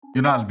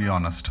I'll be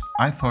honest.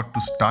 I thought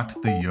to start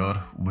the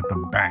year with a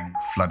bang,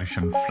 flourish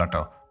and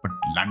flutter, but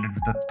landed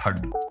with a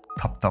thud,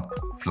 thup thup,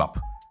 flop.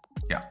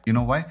 Yeah, you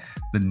know why?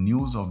 The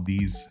news of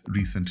these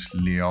recent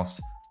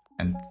layoffs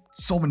and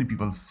so many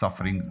people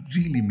suffering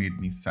really made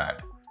me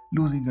sad.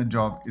 Losing a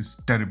job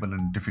is terrible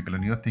and difficult,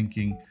 and you're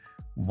thinking,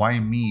 why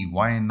me?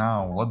 Why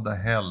now? What the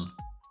hell?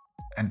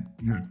 And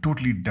you're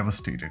totally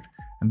devastated.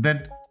 And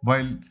then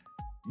while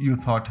you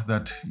thought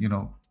that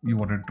you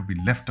wanted to be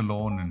left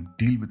alone and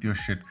deal with your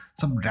shit,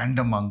 some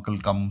random uncle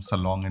comes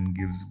along and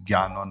gives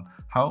gyan on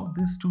how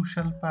this too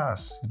shall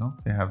pass.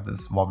 They have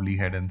this wobbly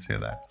head and say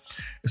that,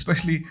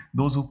 especially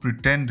those who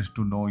pretend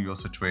to know your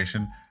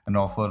situation and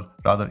offer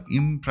rather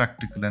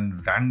impractical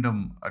and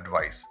random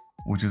advice,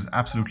 which is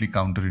absolutely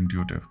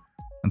counterintuitive.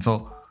 And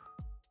so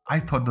I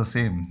thought the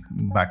same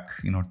back,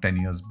 10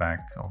 years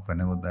back, or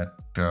whenever that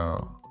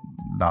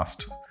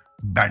last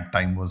bad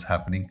time was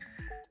happening.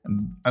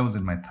 And I was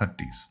in my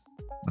 30s.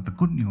 But the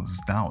good news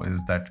now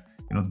is that,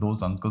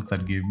 those uncles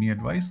that gave me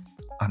advice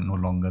are no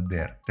longer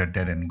there. They're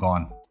dead and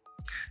gone.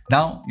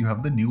 Now you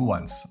have the new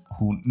ones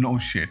who know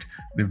shit.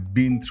 They've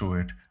been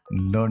through it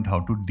and learned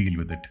how to deal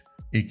with it,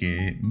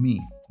 aka me.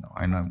 Now,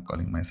 I know I'm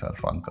calling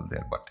myself uncle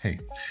there, but hey,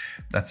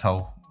 that's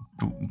how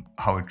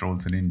it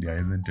rolls in India,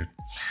 isn't it?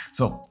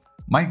 So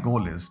my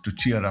goal is to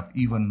cheer up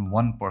even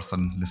one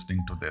person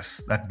listening to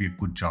this. That'd be a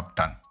good job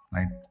done,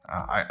 right?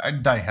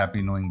 I'd die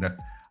happy knowing that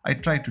I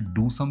try to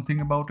do something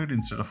about it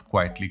instead of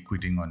quietly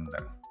quitting on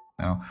them.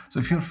 So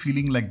if you're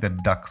feeling like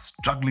that duck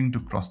struggling to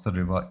cross the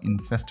river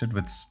infested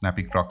with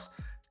snappy crocs,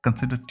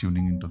 consider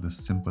tuning into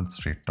this simple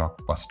straight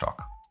talk bus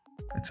talk.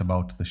 It's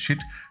about the shit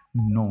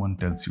no one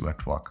tells you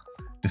at work.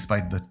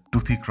 Despite the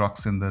toothy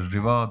crocs in the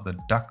river, the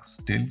duck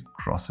still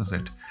crosses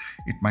it.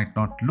 It might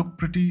not look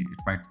pretty, it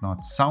might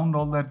not sound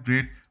all that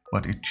great,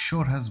 but it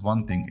sure has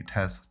one thing: it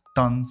has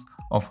tons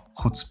of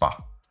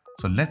chutzpah.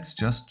 So let's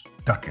just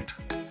duck it.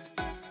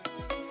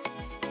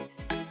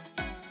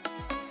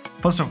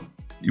 First of all,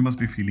 you must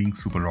be feeling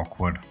super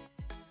awkward.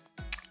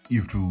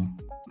 You have to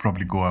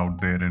probably go out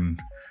there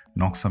and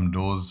knock some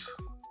doors,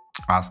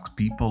 ask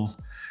people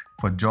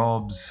for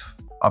jobs,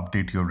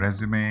 update your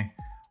resume.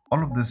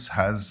 All of this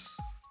has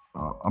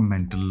a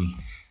mental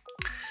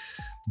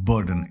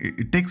burden.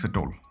 It takes a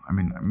toll. I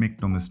mean,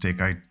 make no mistake,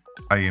 I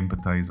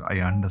empathize, I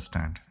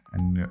understand,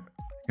 and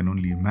can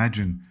only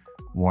imagine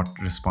what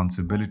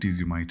responsibilities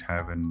you might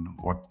have and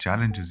what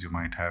challenges you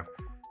might have.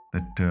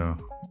 That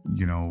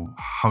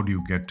how do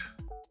you get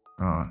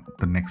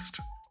the next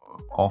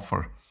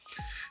offer,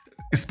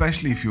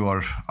 especially if you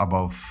are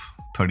above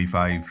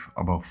 35,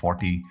 above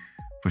 40,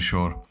 for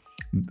sure.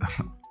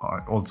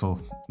 Also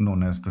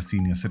known as the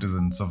senior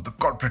citizens of the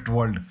corporate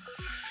world.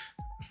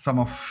 Some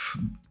of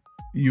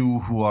you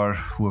who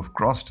have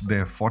crossed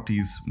their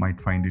 40s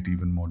might find it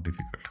even more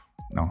difficult.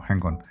 Now,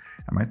 hang on.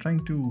 Am I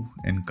trying to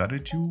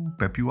encourage you,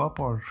 pep you up,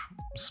 or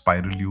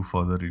spiral you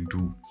further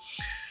into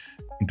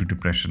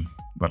depression?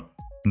 Well,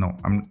 no.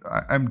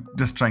 I'm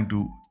just trying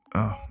to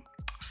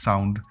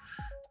sound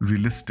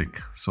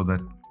realistic so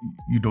that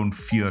you don't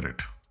fear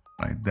it.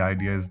 Right? The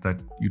idea is that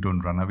you don't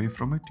run away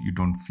from it, you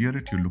don't fear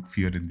it, you look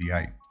fear in the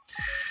eye,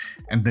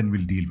 and then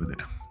we'll deal with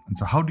it. And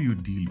so, how do you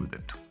deal with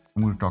it?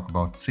 I'm going to talk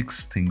about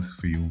 6 things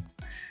for you.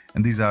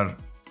 And these are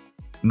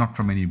not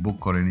from any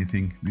book or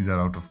anything, these are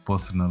out of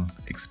personal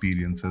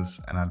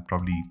experiences. And I'll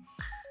probably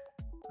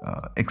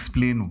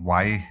explain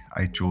why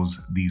I chose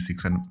these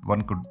 6. And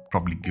one could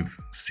probably give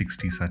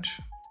 60 such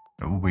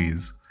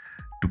ways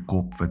to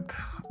cope with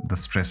the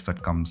stress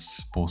that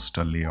comes post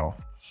a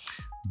layoff.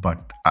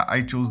 But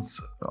I chose,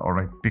 or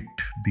I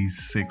picked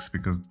these 6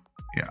 because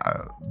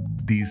yeah,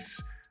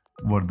 these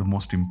were the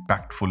most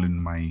impactful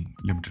in my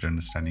limited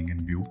understanding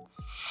and view.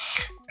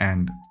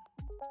 And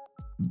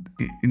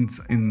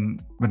in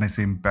when I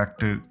say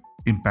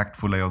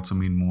impactful, I also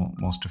mean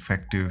most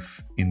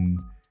effective in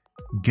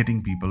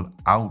getting people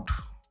out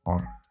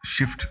or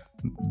shift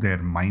their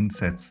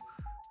mindsets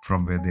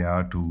from where they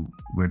are to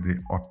where they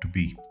ought to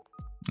be.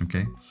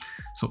 Okay,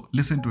 so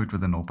listen to it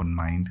with an open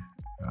mind,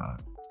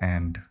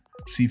 and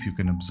see if you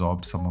can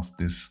absorb some of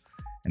this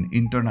and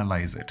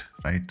internalize it.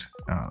 Right,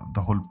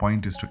 the whole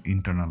point is to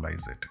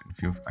internalize it.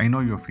 If you, I know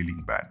you're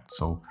feeling bad,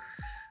 so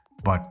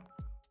but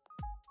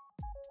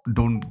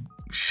don't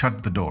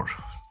shut the door.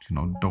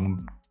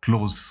 Don't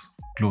close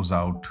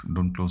out.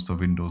 Don't close the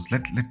windows.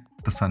 Let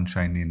the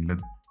sunshine in.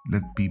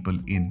 Let people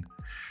in.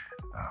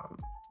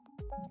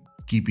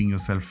 Keeping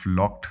yourself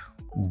locked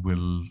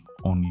will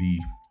only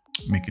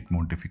make it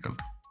more difficult.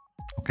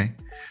 Okay,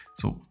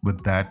 so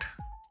with that,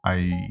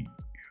 I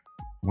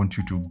want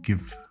you to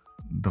give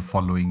the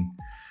following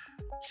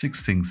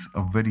 6 things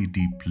a very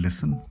deep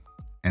listen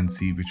and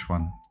see which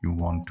one you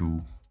want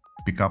to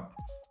pick up.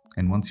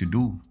 And once you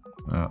do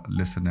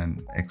listen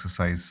and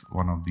exercise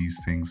one of these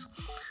things,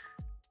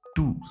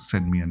 do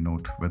send me a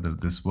note whether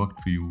this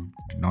worked for you,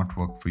 did not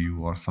work for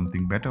you, or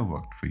something better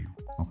worked for you.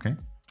 Okay,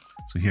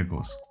 so here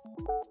goes.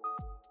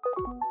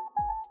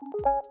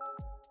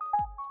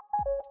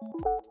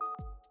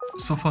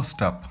 So,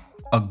 first up,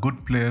 a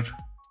good player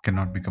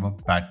cannot become a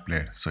bad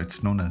player. So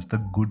it's known as the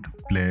good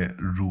player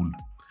rule.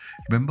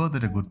 Remember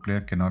that a good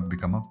player cannot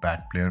become a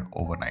bad player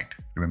overnight.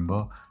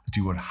 Remember that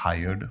you were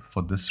hired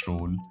for this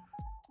role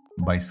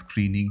by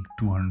screening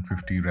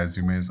 250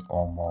 resumes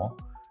or more,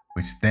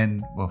 which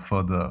then were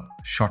further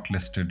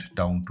shortlisted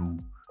down to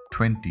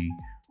 20,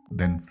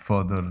 then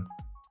further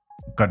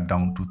cut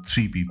down to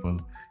 3 people.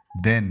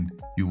 Then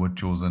you were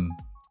chosen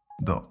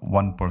the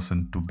one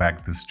person to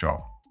back this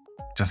job.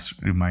 Just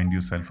remind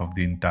yourself of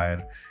the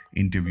entire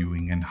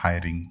interviewing and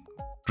hiring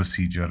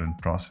procedure and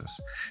process.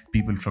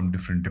 People from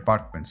different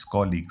departments,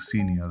 colleagues,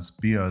 seniors,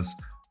 peers,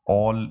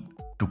 all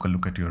took a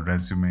look at your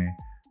resume,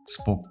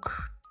 spoke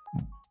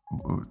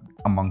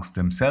amongst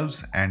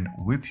themselves and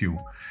with you.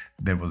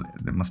 There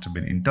must have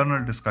been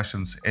internal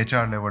discussions,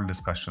 HR level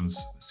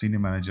discussions, senior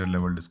manager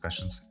level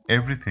discussions,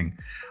 everything.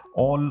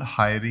 All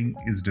hiring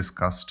is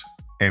discussed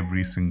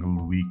every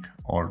single week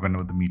or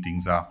whenever the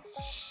meetings are.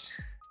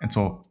 And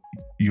so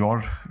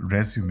your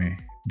resume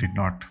did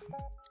not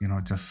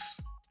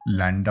just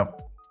land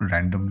up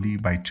randomly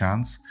by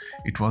chance.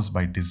 It was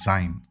by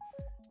design.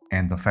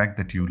 And the fact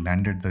that you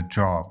landed the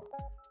job,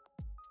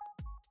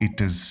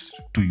 it is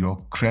to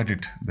your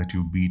credit that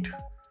you beat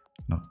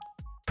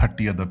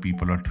 30 other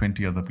people or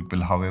 20 other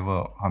people,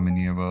 how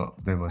many ever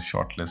there were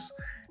shortlists,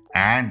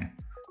 and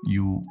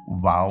you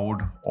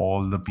wowed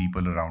all the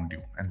people around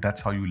you, and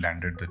that's how you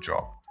landed the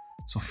job.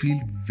 So feel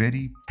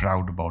very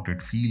proud about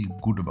it, feel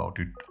good about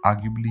it.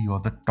 Arguably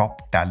you're the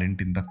top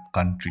talent in the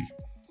country,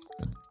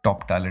 the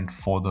top talent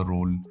for the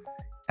role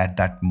at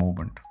that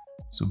moment.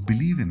 So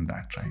believe in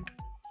that, right?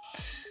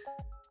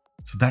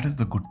 So that is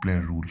the good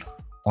player rule.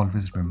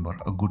 Always remember,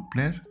 a good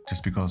player,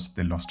 just because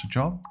they lost a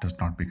job, does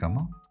not become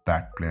a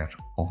bad player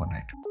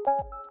overnight.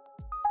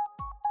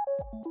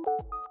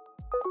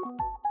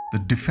 The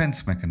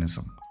defense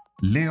mechanism.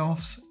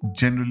 Layoffs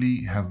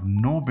generally have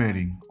no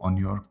bearing on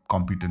your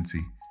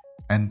competency,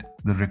 and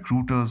the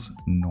recruiters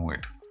know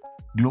it.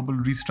 Global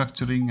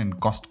restructuring and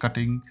cost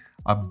cutting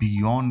are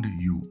beyond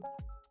you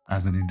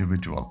as an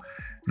individual.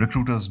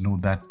 Recruiters know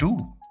that too.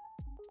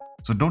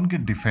 So don't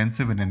get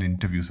defensive in an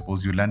interview.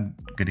 Suppose you land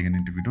getting an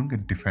interview, don't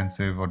get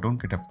defensive or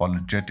don't get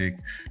apologetic.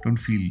 Don't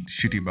feel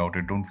shitty about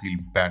it. Don't feel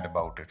bad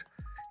about it.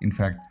 In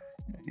fact,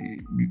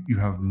 you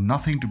have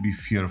nothing to be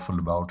fearful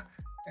about,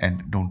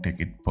 and don't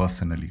take it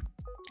personally.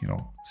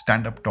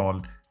 Stand up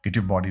tall, get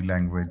your body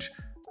language,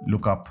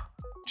 look up,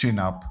 chin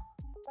up,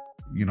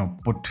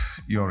 put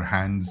your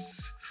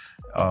hands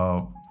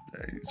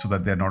so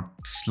that they're not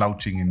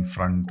slouching in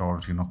front, or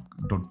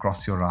don't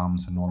cross your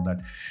arms and all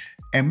that.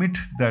 Emit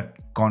that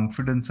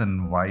confidence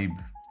and vibe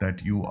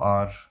that you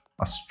are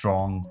a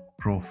strong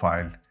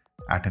profile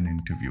at an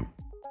interview.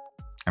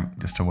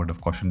 Just a word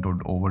of caution,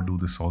 don't overdo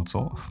this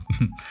also.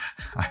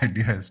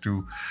 Idea is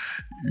to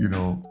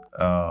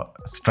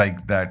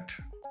strike that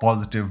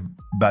positive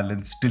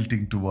balance,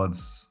 tilting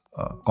towards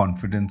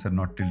confidence and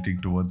not tilting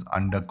towards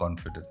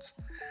underconfidence.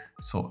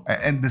 So,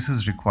 and this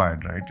is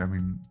required, right? I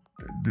mean,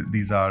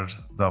 these are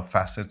the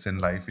facets in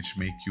life which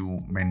make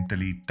you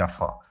mentally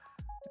tougher,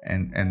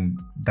 and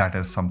that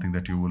is something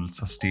that you will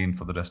sustain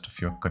for the rest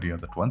of your career.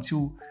 That once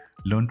you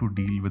learn to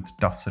deal with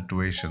tough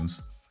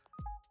situations,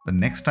 the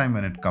next time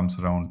when it comes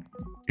around,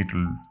 it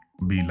will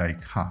be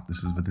like, this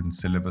is within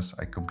syllabus.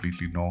 I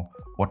completely know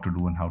what to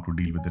do and how to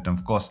deal with it. And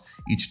of course,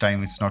 each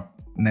time it's not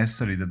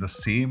necessary that the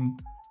same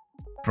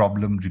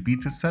problem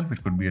repeats itself.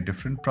 It could be a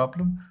different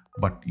problem,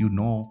 but you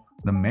know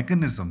the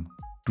mechanism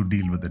to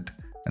deal with it.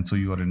 And so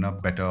you are in a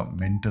better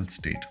mental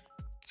state.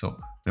 So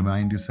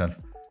remind yourself,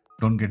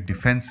 don't get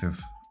defensive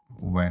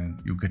when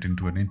you get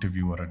into an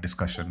interview or a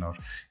discussion, or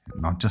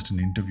not just an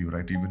interview,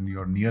 right? Even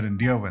your near and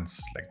dear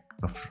ones, like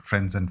the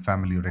friends and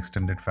family or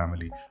extended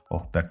family,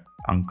 or that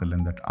uncle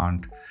and that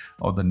aunt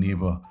or the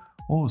neighbor.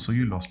 Oh, so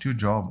you lost your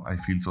job. I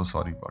feel so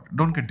sorry about it.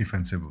 Don't get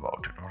defensive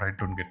about it, all right?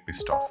 Don't get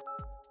pissed off.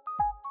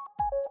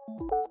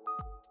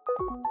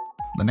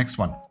 The next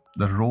one,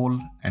 the role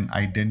and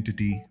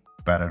identity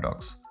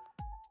paradox.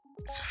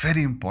 It's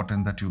very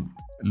important that you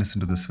listen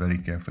to this very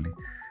carefully.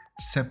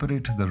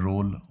 Separate the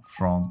role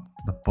from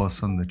the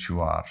person that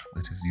you are,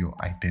 that is your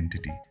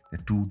identity.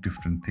 They're two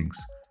different things.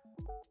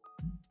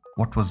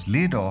 What was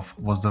laid off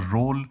was the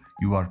role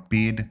you are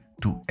paid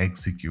to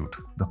execute.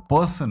 The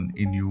person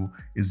in you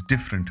is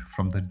different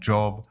from the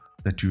job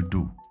that you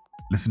do.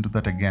 Listen to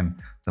that again.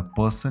 The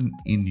person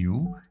in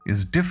you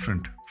is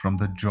different from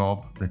the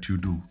job that you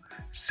do.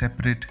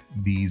 Separate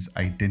these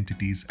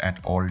identities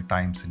at all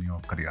times in your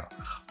career.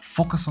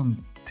 Focus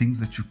on things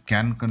that you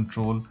can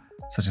control,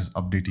 such as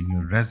updating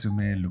your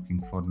resume,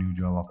 looking for new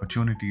job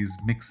opportunities,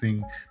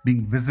 mixing,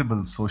 being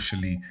visible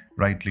socially,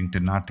 write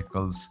LinkedIn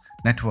articles,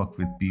 network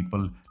with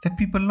people. Let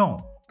people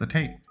know that,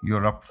 hey,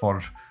 you're up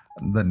for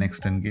the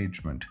next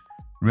engagement.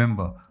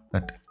 Remember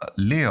that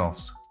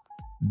layoffs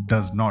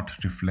does not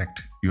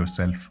reflect your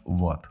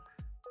self-worth.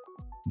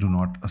 Do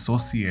not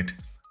associate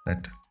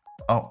that,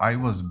 oh, I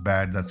was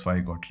bad, that's why I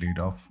got laid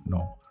off.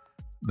 No,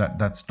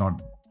 that's not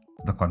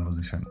the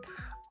conversation.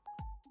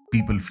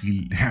 people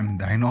feel, I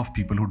mean, I know of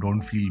people who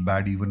don't feel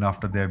bad even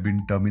after they have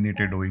been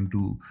terminated owing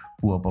to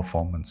poor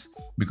performance.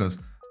 Because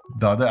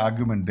the other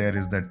argument there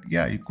is that,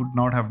 yeah, you could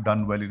not have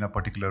done well in a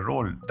particular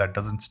role. That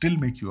doesn't still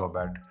make you a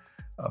bad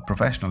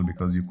professional,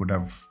 because you could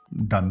have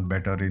done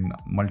better in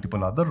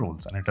multiple other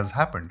roles. And it has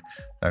happened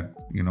that,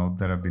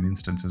 there have been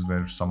instances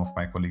where some of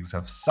my colleagues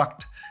have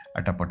sucked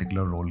at a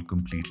particular role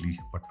completely,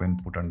 but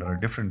when put under a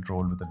different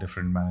role with a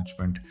different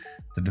management,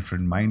 the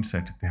different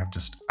mindset, they have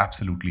just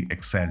absolutely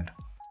excelled.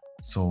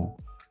 So,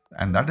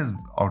 and that is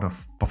out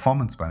of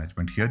performance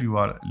management. Here you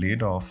are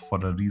laid off for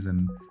a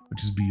reason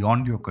which is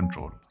beyond your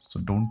control. So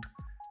don't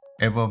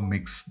ever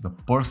mix the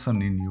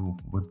person in you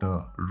with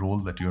the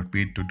role that you're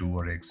paid to do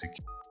or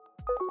execute.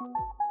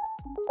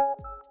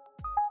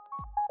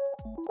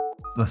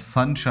 The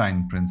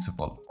sunshine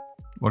principle.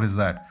 What is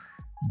that?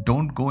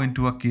 Don't go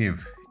into a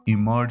cave,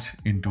 emerge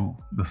into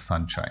the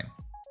sunshine.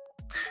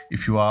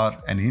 If you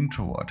are an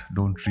introvert,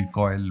 don't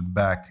recoil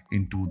back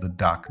into the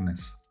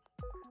darkness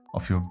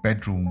of your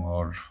bedroom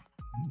or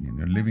in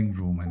your living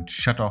room and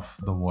shut off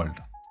the world.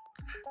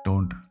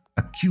 Don't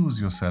accuse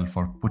yourself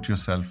or put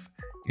yourself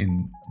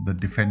in the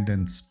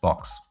defendant's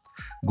box.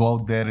 Go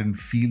out there and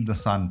feel the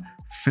sun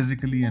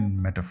physically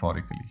and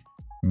metaphorically.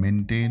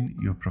 Maintain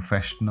your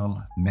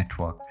professional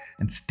network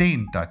and stay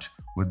in touch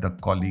with the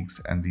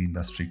colleagues and the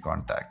industry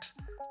contacts.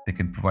 They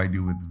can provide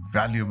you with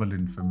valuable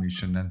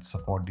information and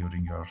support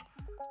during your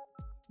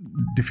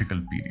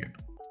difficult period.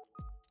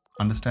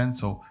 Understand?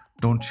 So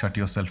don't shut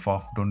yourself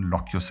off, don't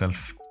lock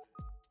yourself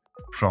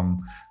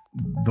from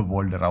the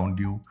world around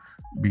you,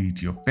 be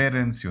it your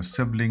parents, your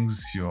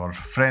siblings, your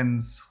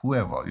friends,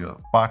 whoever, your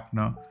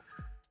partner.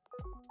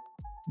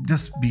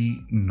 Just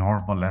be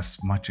normal as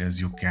much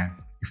as you can.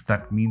 If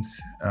that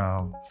means,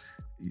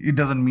 it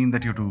doesn't mean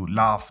that you have to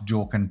laugh,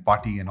 joke, and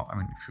party. I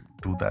mean, if you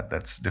do that,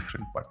 that's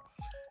different. But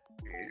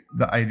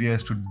the idea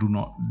is to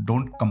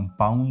don't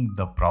compound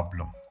the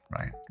problem,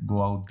 right?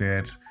 Go out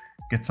there,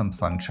 get some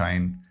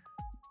sunshine.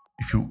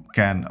 If you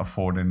can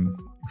afford, and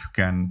if you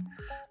can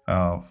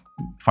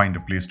find a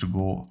place to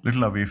go a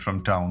little away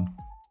from town,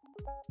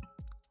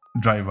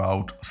 drive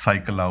out,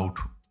 cycle out,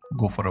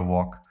 go for a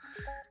walk,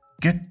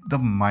 get the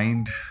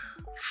mind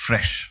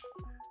fresh,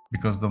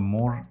 because the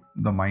more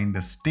the mind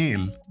is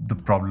stale, the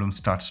problem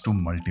starts to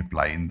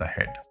multiply in the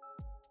head.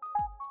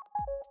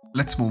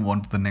 Let's move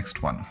on to the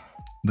next one.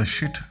 The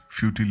shit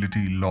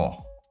futility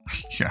law.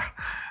 Yeah,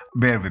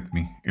 bear with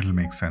me, it'll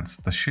make sense.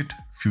 The shit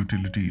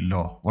futility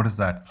law. What is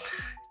that?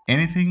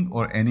 Anything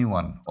or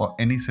anyone or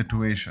any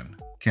situation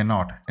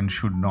cannot and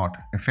should not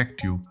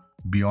affect you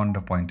beyond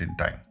a point in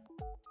time.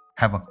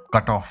 Have a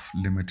cutoff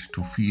limit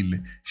to feel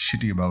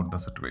shitty about the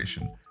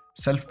situation.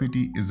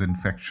 Self-pity is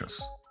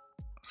infectious.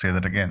 Say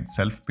that again.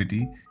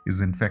 Self-pity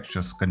is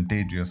infectious,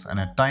 contagious, and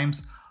at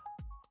times,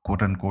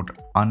 quote unquote,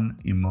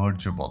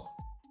 unemergeable.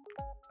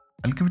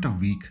 I'll give it a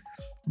week,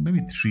 maybe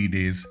 3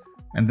 days,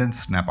 and then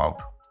snap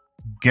out.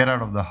 Get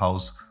out of the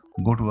house,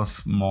 go to a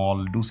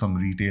mall, do some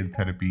retail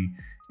therapy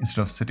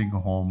instead of sitting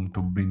home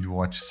to binge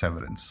watch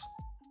Severance.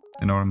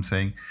 You know what I'm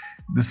saying?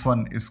 This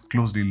one is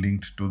closely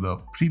linked to the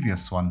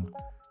previous one,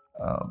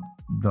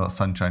 the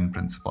sunshine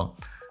principle.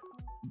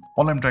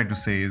 All I'm trying to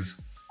say is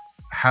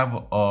have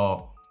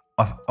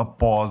a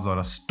pause or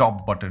a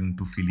stop button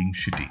to feeling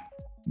shitty,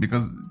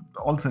 because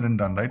all said and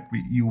done, right,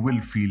 you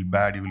will feel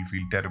bad, you will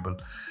feel terrible,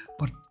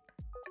 but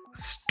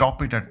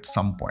stop it at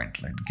some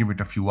point. Like, give it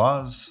a few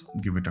hours,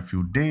 give it a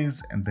few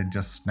days, and then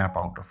just snap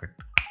out of it.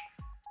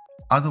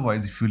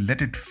 Otherwise, if you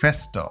let it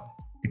fester,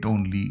 it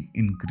only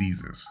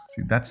increases.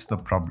 See, that's the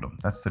problem,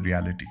 that's the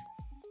reality.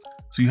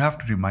 So you have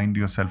to remind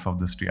yourself of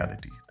this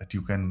reality, that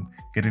you can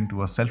get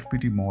into a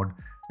self-pity mode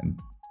and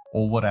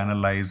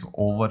overanalyze,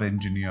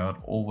 over-engineer,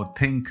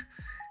 overthink,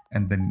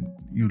 and then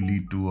you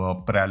lead to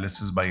a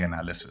paralysis by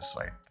analysis,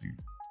 right? You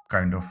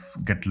kind of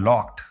get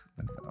locked,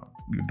 and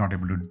you're not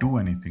able to do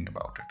anything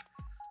about it.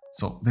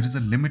 So there is a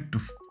limit to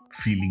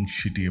feeling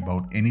shitty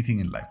about anything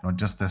in life, not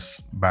just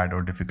this bad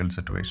or difficult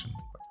situation,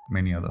 but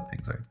many other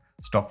things, right?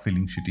 Stop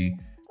feeling shitty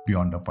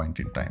beyond a point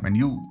in time, and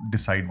you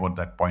decide what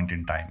that point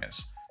in time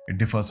is. It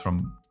differs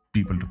from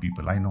people to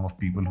people. I know of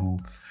people who,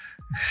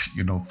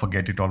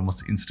 forget it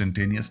almost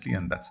instantaneously,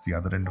 and that's the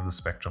other end of the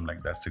spectrum.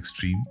 Like, that's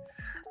extreme.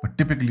 But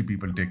typically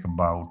people take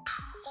about,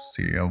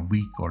 say, a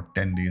week or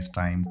 10 days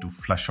time to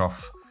flush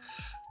off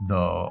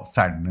the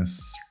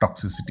sadness,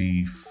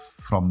 toxicity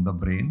from the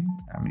brain.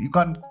 I mean, you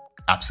can't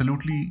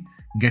absolutely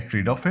get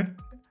rid of it.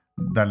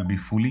 That'll be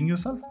fooling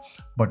yourself.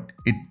 But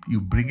you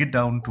bring it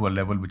down to a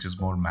level which is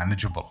more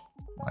manageable,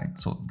 right?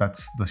 So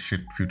that's the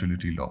shit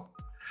futility law.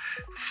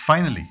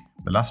 Finally,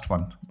 the last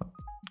one, but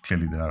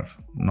clearly there are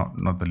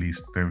not the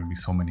least, there will be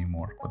so many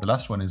more. But the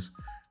last one is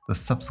the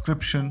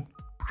subscription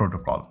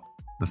protocol.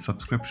 The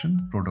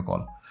subscription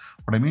protocol.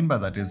 What I mean by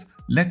that is,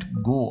 let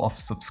go of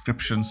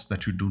subscriptions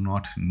that you do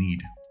not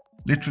need,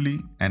 literally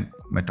and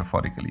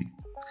metaphorically.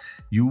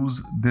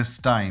 Use this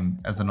time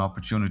as an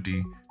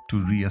opportunity to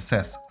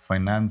reassess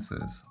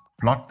finances,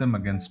 plot them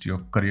against your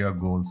career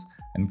goals,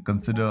 and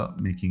consider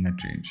making a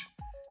change.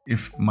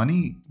 If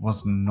money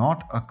was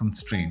not a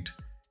constraint,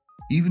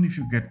 even if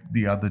you get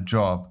the other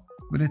job,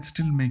 will it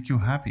still make you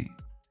happy?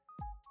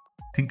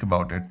 Think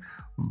about it.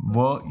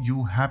 Were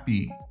you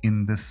happy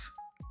in this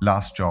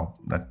last job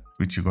that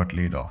which you got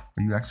laid off?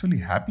 Were you actually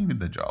happy with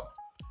the job?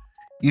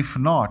 If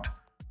not,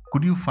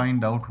 could you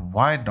find out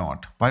why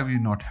not? Why were you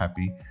not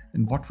happy?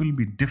 And what will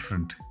be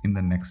different in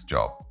the next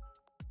job?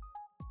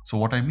 So,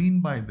 what I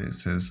mean by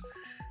this is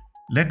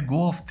let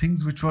go of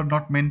things which were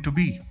not meant to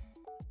be.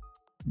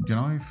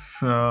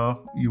 If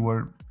you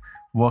were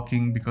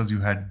working because you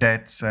had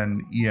debts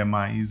and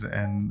EMIs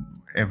and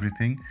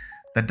everything,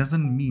 that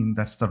doesn't mean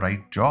that's the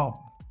right job.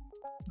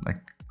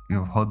 Like,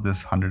 you've heard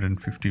this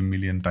 150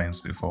 million times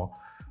before.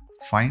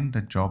 Find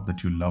the job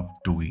that you love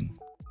doing.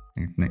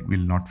 It will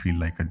not feel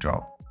like a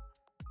job.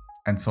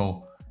 And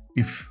so,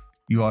 if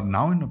you are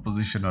now in a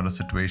position or a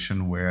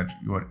situation where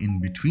you are in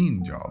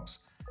between jobs,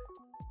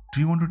 do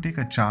you want to take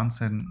a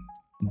chance and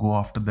go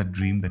after that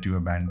dream that you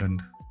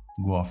abandoned?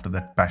 Go after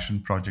that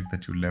passion project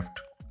that you left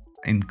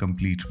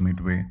incomplete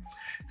midway?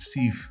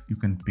 See if you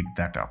can pick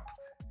that up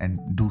and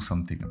do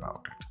something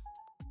about it.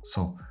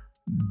 So,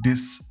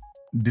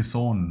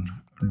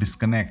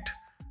 disconnect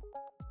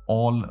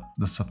all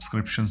the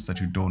subscriptions that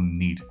you don't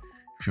need.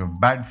 If you have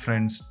bad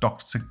friends,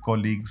 toxic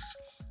colleagues,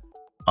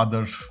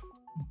 other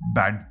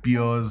bad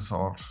peers,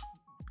 or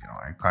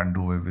I can't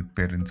do away with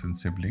parents and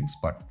siblings,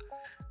 but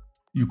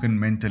you can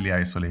mentally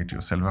isolate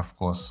yourself, of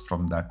course,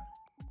 from that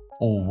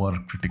over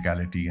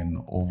criticality and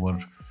over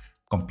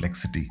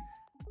complexity.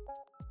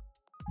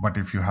 But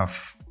if you have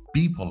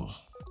people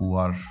who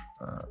are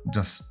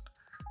just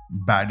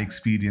bad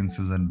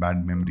experiences and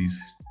bad memories,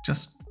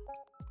 just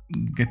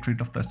get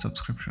rid of that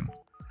subscription.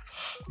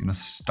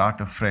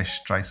 Start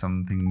afresh, try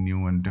something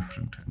new and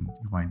different, and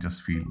you might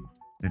just feel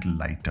a little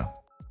lighter.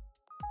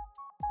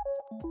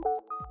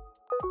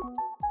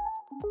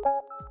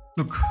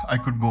 Look, I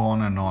could go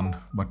on and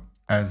on, but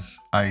as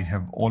I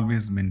have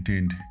always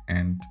maintained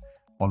and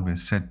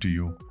always said to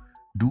you,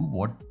 do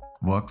what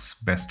works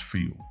best for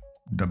you.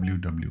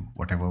 WW,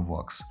 whatever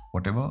works,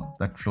 whatever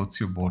that floats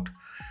your boat.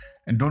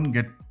 And don't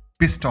get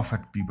pissed off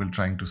at people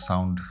trying to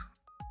sound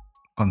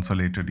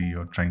consolatory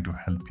or trying to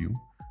help you.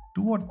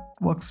 Do what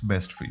works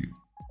best for you.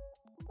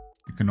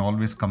 You can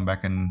always come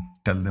back and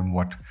tell them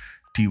what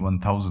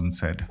T1000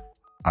 said,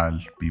 I'll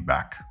be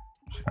back,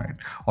 right?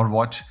 Or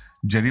watch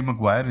Jerry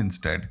Maguire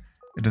instead.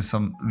 It is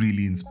some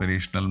really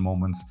inspirational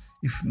moments.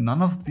 If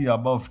none of the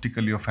above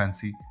tickle your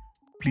fancy,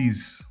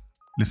 please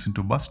listen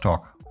to Bus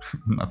Talk.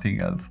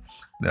 Nothing else.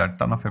 There are a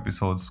ton of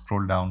episodes.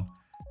 Scroll down,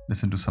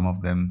 listen to some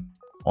of them.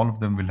 All of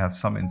them will have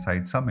some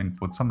insight, some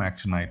input, some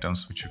action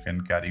items which you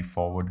can carry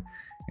forward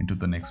into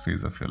the next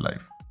phase of your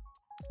life.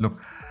 Look,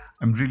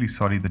 I'm really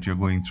sorry that you're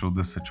going through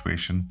this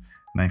situation,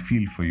 and I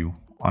feel for you.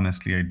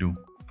 Honestly, I do.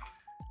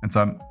 And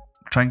so I'm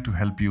trying to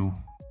help you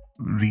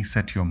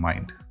reset your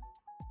mind,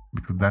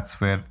 because that's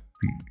where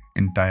the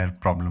entire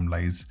problem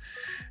lies.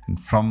 And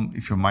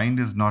if your mind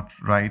is not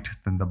right,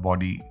 then the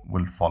body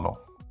will follow.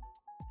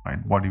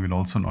 Right? Body will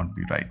also not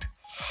be right.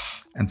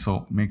 And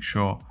so make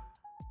sure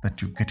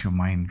that you get your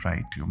mind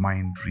right, your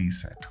mind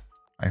reset.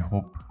 I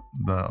hope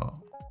the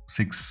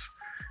 6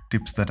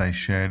 tips that I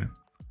shared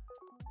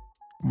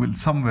will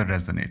somewhere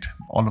resonate.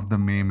 All of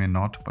them may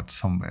not, but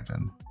somewhere.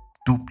 And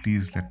do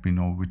please let me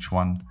know which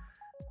one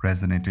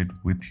resonated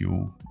with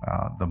you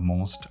the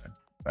most.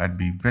 I'd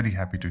be very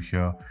happy to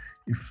hear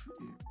if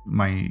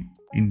my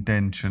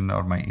intention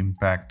or my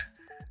impact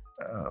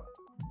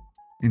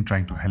in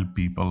trying to help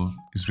people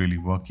is really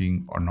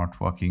working or not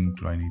working.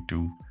 Do I need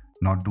to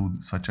not do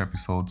such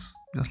episodes?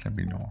 Just let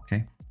me know,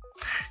 okay?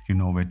 You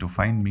know where to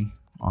find me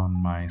on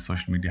my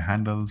social media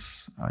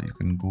handles. You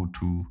can go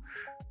to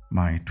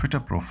my Twitter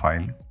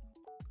profile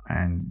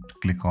and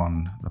click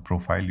on the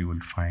profile. You will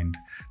find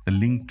the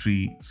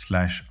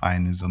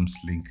Linktree/Ionisms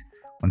link.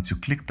 Once you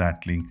click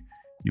that link,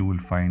 you will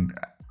find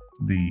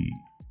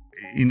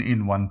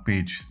in one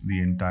page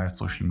the entire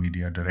social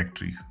media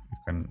directory. You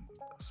can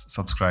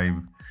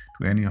subscribe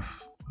to any of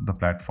the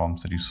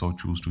platforms that you so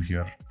choose to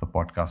hear the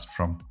podcast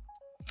from.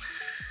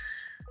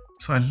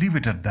 So I'll leave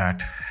it at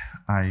that.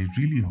 I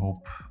really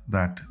hope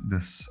that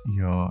this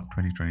year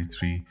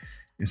 2023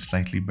 is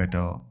slightly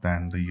better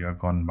than the year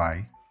gone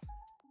by.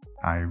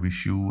 I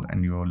wish you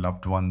and your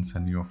loved ones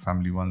and your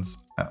family ones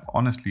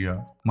honestly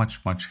a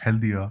much, much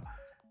healthier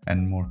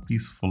and more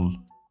peaceful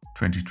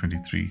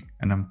 2023.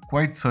 And I'm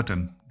quite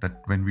certain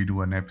that when we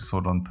do an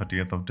episode on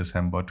 30th of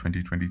December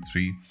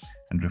 2023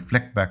 and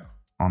reflect back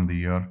on the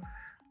year,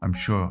 I'm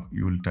sure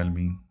you will tell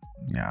me,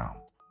 yeah,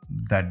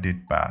 that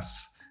did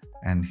pass.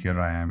 And here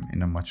I am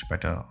in a much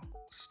better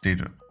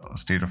state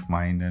of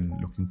mind and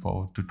looking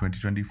forward to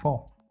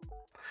 2024.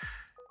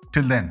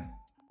 Till then,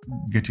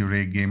 get your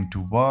A game to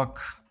work,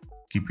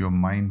 keep your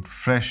mind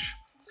fresh,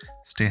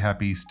 stay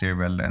happy, stay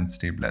well, and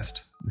stay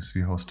blessed. This is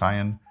your host,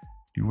 Ian.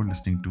 You were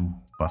listening to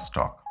Bus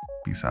Talk.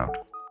 Peace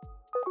out.